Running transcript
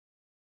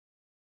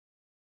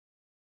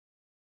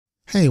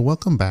Hey,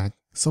 welcome back.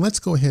 So let's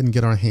go ahead and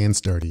get our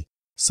hands dirty.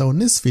 So in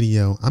this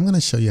video, I'm going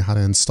to show you how to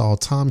install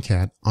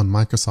Tomcat on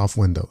Microsoft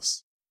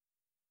Windows.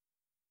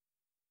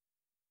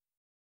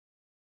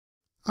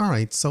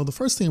 Alright, so the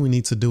first thing we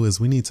need to do is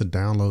we need to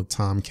download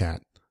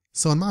Tomcat.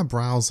 So in my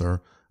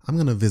browser, I'm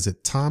going to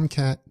visit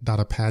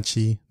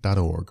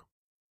tomcat.apache.org.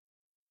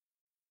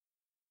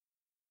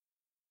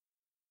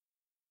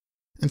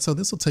 And so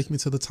this will take me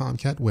to the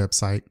Tomcat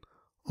website.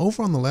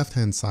 Over on the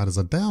left-hand side is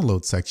a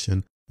download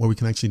section where we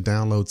can actually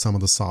download some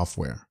of the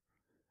software.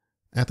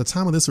 At the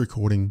time of this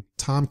recording,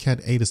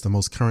 Tomcat 8 is the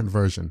most current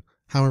version.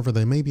 However,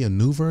 there may be a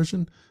new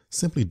version.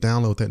 Simply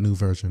download that new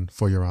version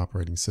for your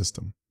operating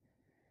system.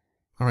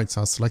 Alright,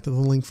 so I selected the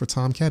link for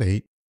Tomcat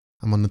 8.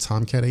 I'm on the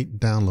Tomcat 8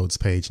 downloads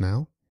page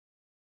now.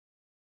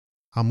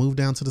 I'll move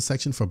down to the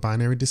section for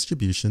binary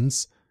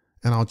distributions,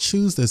 and I'll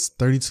choose this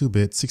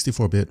 32-bit,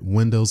 64-bit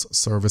Windows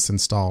Service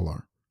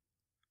Installer.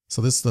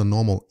 So this is the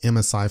normal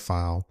MSI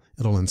file.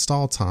 It'll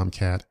install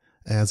Tomcat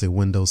as a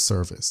Windows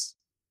service.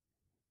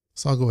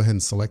 So I'll go ahead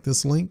and select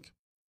this link.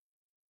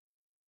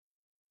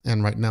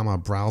 And right now my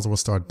browser will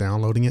start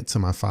downloading it to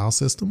my file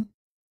system.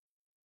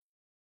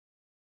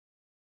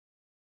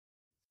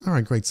 All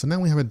right, great. So now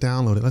we have it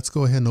downloaded. Let's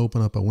go ahead and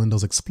open up a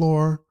Windows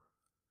Explorer.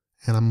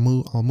 And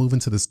I'll move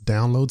into this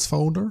downloads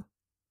folder.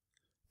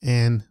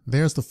 And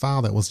there's the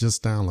file that was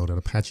just downloaded,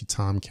 Apache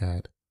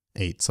Tomcat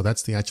 8. So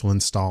that's the actual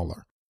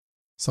installer.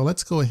 So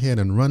let's go ahead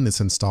and run this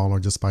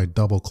installer just by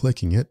double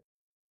clicking it.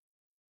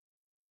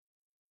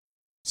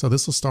 So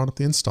this will start up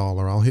the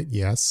installer. I'll hit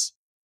yes.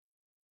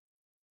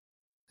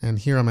 And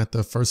here I'm at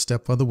the first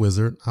step of the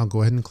wizard. I'll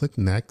go ahead and click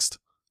next.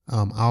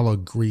 I'll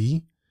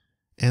agree.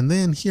 And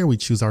then here we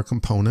choose our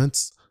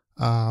components.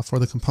 For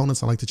the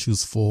components, I like to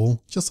choose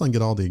full, just so I can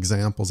get all the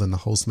examples in the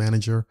host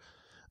manager.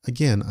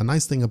 Again, a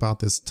nice thing about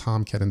this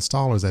Tomcat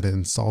installer is that it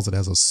installs it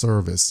as a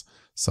service.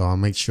 So I'll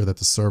make sure that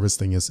the service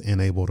thing is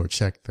enabled or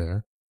checked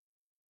there.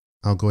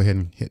 I'll go ahead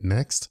and hit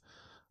next.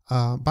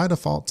 By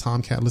default,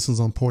 Tomcat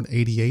listens on port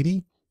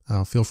 8080.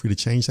 Feel free to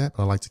change that,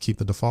 but I like to keep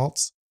the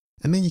defaults.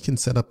 And then you can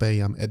set up a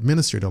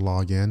administrator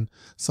login.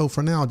 So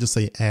for now, I'll just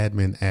say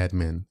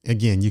admin.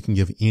 Again, you can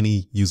give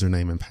any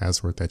username and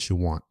password that you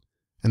want.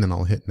 And then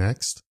I'll hit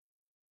next.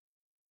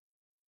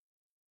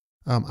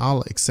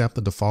 I'll accept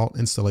the default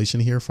installation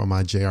here for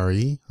my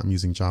JRE. I'm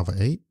using Java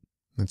 8.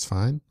 That's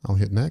fine. I'll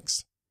hit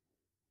next.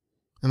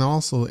 And I'll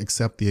also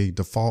accept the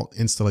default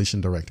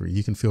installation directory.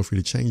 You can feel free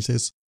to change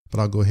this, but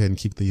I'll go ahead and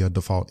keep the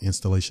default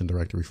installation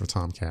directory for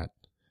Tomcat.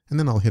 And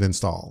then I'll hit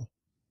install.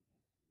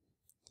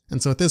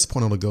 And so at this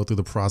point, it'll go through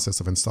the process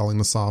of installing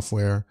the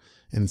software.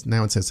 And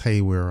now it says, hey,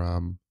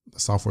 the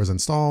software is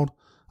installed.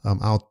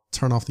 I'll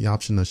turn off the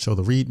option to show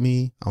the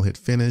README. I'll hit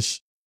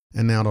finish.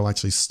 And now it'll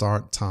actually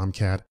start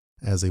Tomcat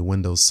as a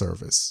Windows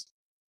service.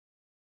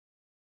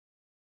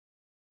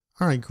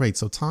 All right, great.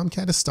 So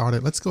Tomcat is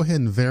started. Let's go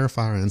ahead and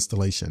verify our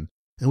installation.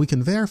 And we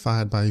can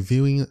verify it by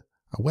viewing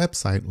a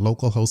website,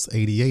 localhost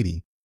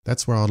 8080.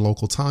 That's where our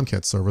local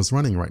Tomcat server is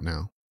running right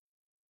now.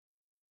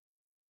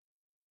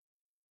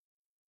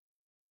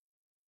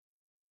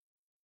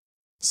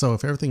 So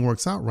if everything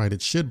works out right,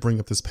 it should bring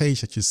up this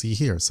page that you see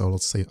here. So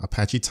let's say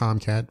Apache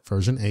Tomcat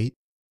version 8.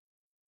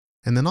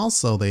 And then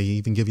also they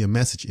even give you a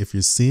message. If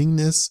you're seeing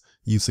this,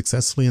 you've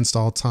successfully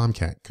installed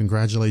Tomcat.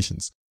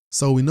 Congratulations.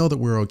 So we know that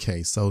we're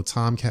okay. So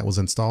Tomcat was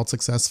installed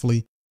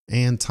successfully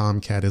and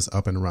Tomcat is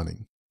up and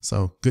running.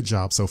 So good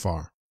job so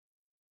far.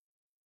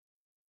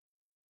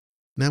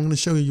 Now I'm going to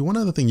show you one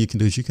other thing you can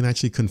do is you can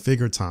actually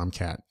configure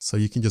Tomcat. So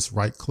you can just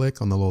right click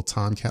on the little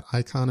Tomcat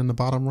icon in the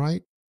bottom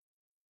right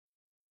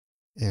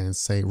and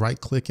say right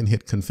click and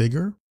hit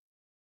configure.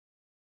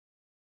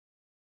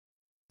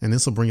 And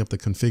this will bring up the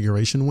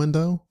configuration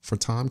window for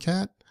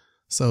Tomcat.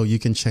 So you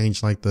can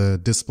change like the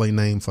display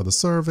name for the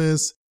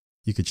service.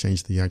 You could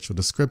change the actual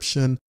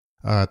description.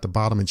 At the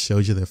bottom, it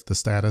shows you if the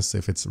status,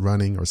 if it's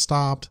running or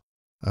stopped.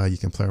 You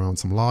can play around with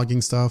some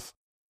logging stuff.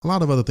 A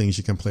lot of other things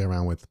you can play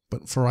around with.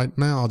 But for right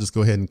now, I'll just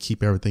go ahead and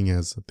keep everything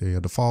as the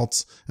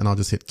defaults. And I'll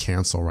just hit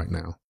cancel right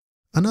now.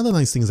 Another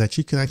nice thing is that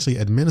you can actually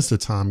administer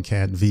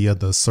Tomcat via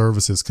the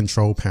services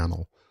control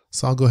panel.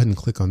 So I'll go ahead and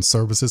click on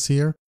services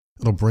here.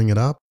 It'll bring it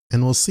up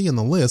and we'll see in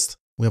the list,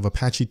 we have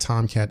Apache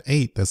Tomcat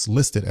 8 that's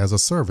listed as a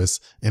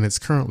service and it's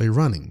currently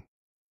running.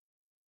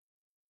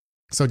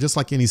 So just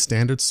like any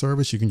standard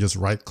service, you can just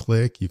right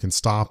click, you can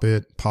stop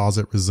it, pause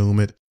it, resume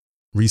it,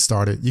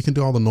 restart it. You can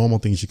do all the normal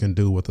things you can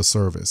do with a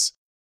service.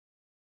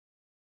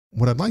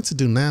 What I'd like to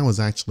do now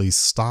is actually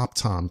stop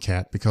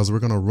Tomcat because we're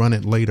going to run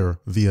it later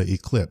via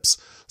Eclipse.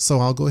 So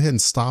I'll go ahead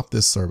and stop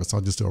this service.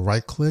 I'll just do a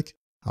right click.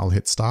 I'll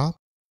hit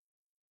stop.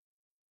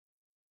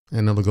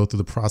 And it'll go through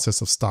the process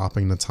of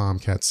stopping the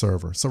Tomcat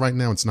server. So right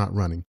now it's not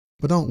running.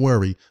 But don't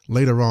worry,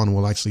 later on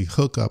we'll actually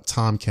hook up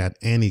Tomcat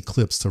and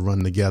Eclipse to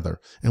run together.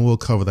 And we'll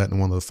cover that in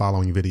one of the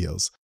following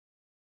videos.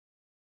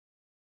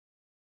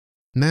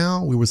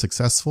 Now we were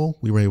successful.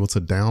 We were able to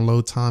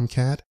download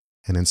Tomcat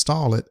and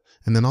install it,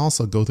 and then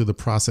also go through the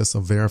process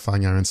of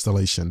verifying our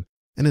installation.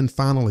 And then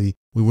finally,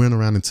 we went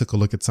around and took a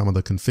look at some of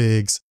the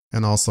configs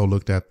and also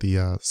looked at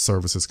the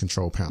services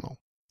control panel.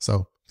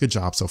 So good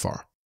job so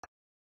far.